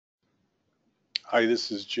Hi,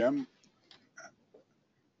 this is Jim,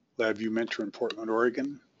 Labview Mentor in Portland,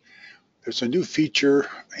 Oregon. There's a new feature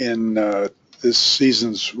in this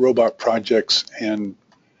season's robot projects and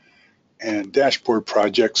dashboard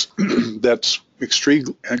projects that's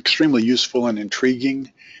extremely useful and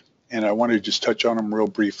intriguing, and I want to just touch on them real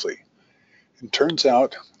briefly. It turns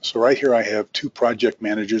out, so right here I have two project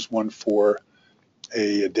managers, one for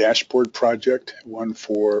a dashboard project, one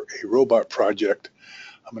for a robot project.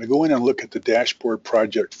 I'm going to go in and look at the dashboard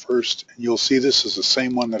project first, and you'll see this is the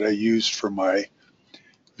same one that I used for my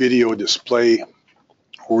video display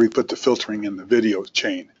where we put the filtering in the video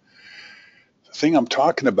chain. The thing I'm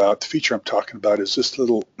talking about, the feature I'm talking about, is this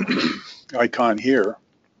little icon here,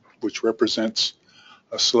 which represents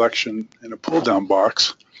a selection in a pull-down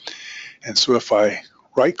box. And so if I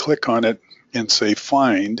right-click on it and say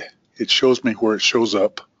Find, it shows me where it shows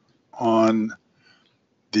up on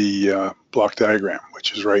the block diagram,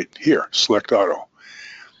 which is right here, Select Auto.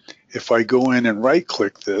 If I go in and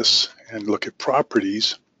right-click this and look at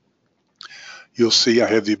Properties, you'll see I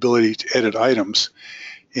have the ability to edit items.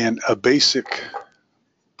 In a basic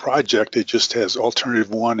project, it just has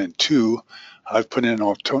alternative 1 and 2. I've put in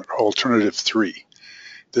alternative 3.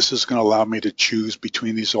 This is going to allow me to choose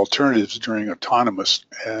between these alternatives during autonomous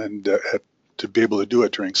and to be able to do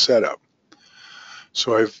it during setup.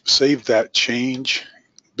 So I've saved that change,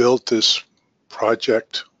 built this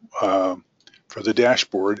project for the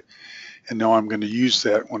dashboard, and now I'm going to use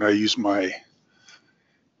that when I use my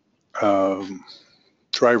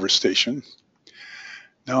driver station.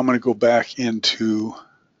 Now I'm going to go back into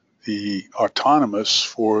the autonomous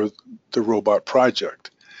for the robot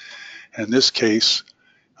project. In this case,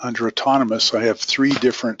 under autonomous, I have 3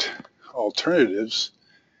 different alternatives.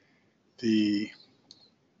 The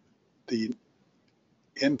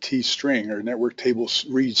NT string, or network table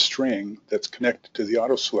read string, that's connected to the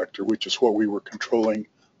auto selector, which is what we were controlling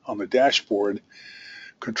on the dashboard,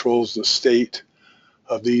 controls the state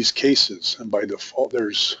of these cases. And by default,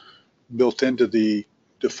 there's built into the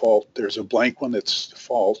default, there's a blank one that's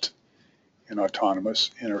default in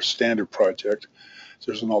autonomous. In our standard project,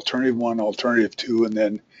 there's an alternative 1, alternative 2, and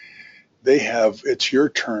then they have it's your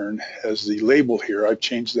turn as the label here. I've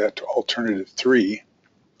changed that to alternative 3.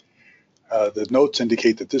 The notes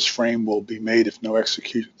indicate that this frame will be made if no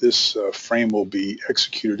frame will be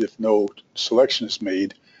executed if no selection is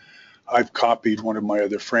made. I've copied one of my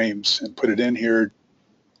other frames and put it in here,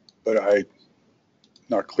 but I'm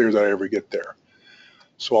not clear that I ever get there.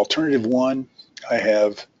 So alternative 1, I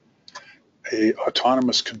have a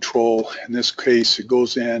autonomous control. In this case, it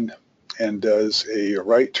goes in and does a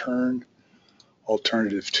right turn.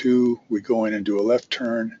 Alternative 2, we go in and do a left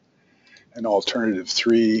turn. And alternative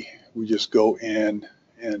 3, we just go in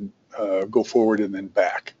and go forward and then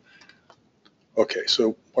back. Okay,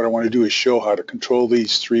 so what I want to do is show how to control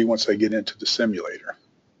these 3 once I get into the simulator.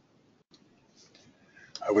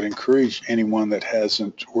 I would encourage anyone that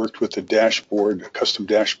hasn't worked with a dashboard, a custom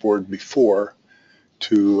dashboard before,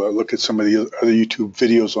 to look at some of the other YouTube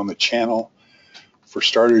videos on the channel. For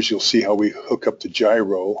starters, you'll see how we hook up the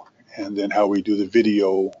gyro and then how we do the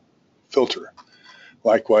video filter.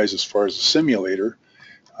 Likewise, as far as the simulator,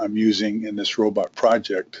 I'm using in this robot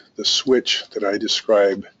project the switch that I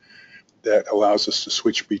describe that allows us to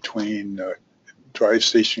switch between drive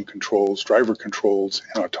station controls, driver controls,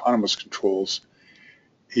 and autonomous controls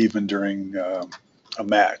even during a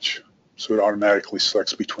match. So it automatically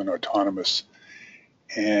selects between autonomous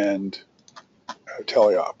and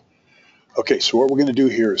teleop. Okay, so what we're going to do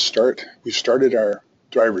here is we've started our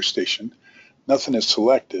driver station. Nothing is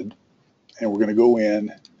selected, and we're going to go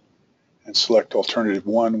in and select alternative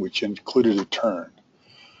 1, which included a turn.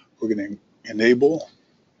 We're going to enable,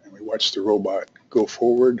 and we watch the robot go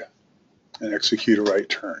forward and execute a right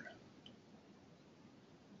turn.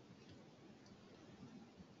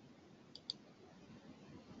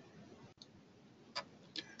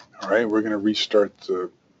 All right, we're going to restart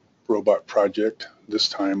the robot project. This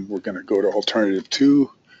time we're going to go to alternative 2,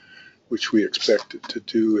 which we expect it to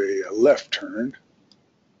do a left turn.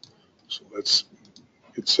 So let's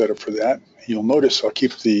get set up for that. You'll notice I'll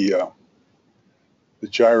keep the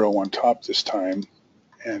gyro on top this time,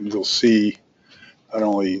 and you'll see not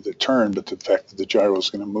only the turn, but the fact that the gyro is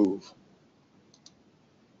going to move.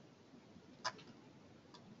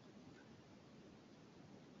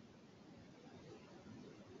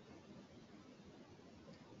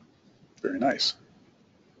 Very nice.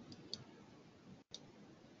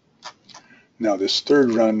 Now this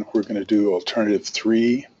third run, we're going to do alternative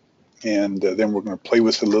 3, and then we're going to play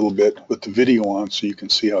with it a little bit with the video on so you can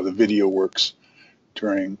see how the video works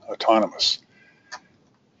during autonomous.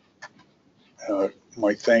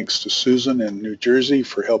 my thanks to Susan in New Jersey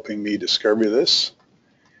for helping me discover this.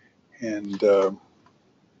 And good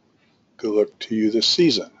luck to you this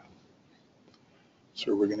season.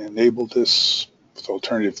 So we're going to enable this with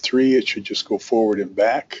alternative 3. It should just go forward and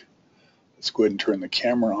back. Let's go ahead and turn the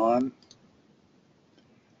camera on.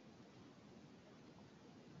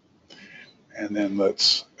 And then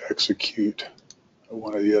let's execute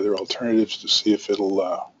one of the other alternatives to see if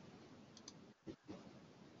it'll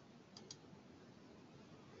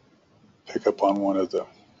pick up on one of the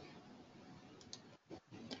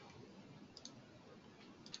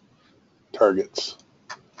targets.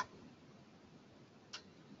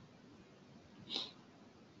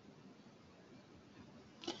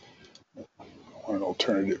 On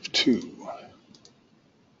alternative 2.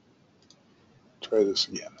 Try this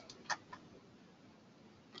again.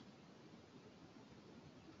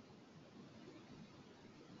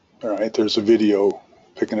 All right, there's a video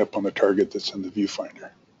picking up on the target that's in the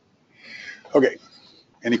viewfinder. Okay,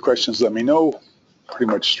 any questions, let me know.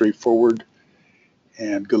 Pretty much straightforward,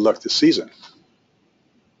 and good luck this season.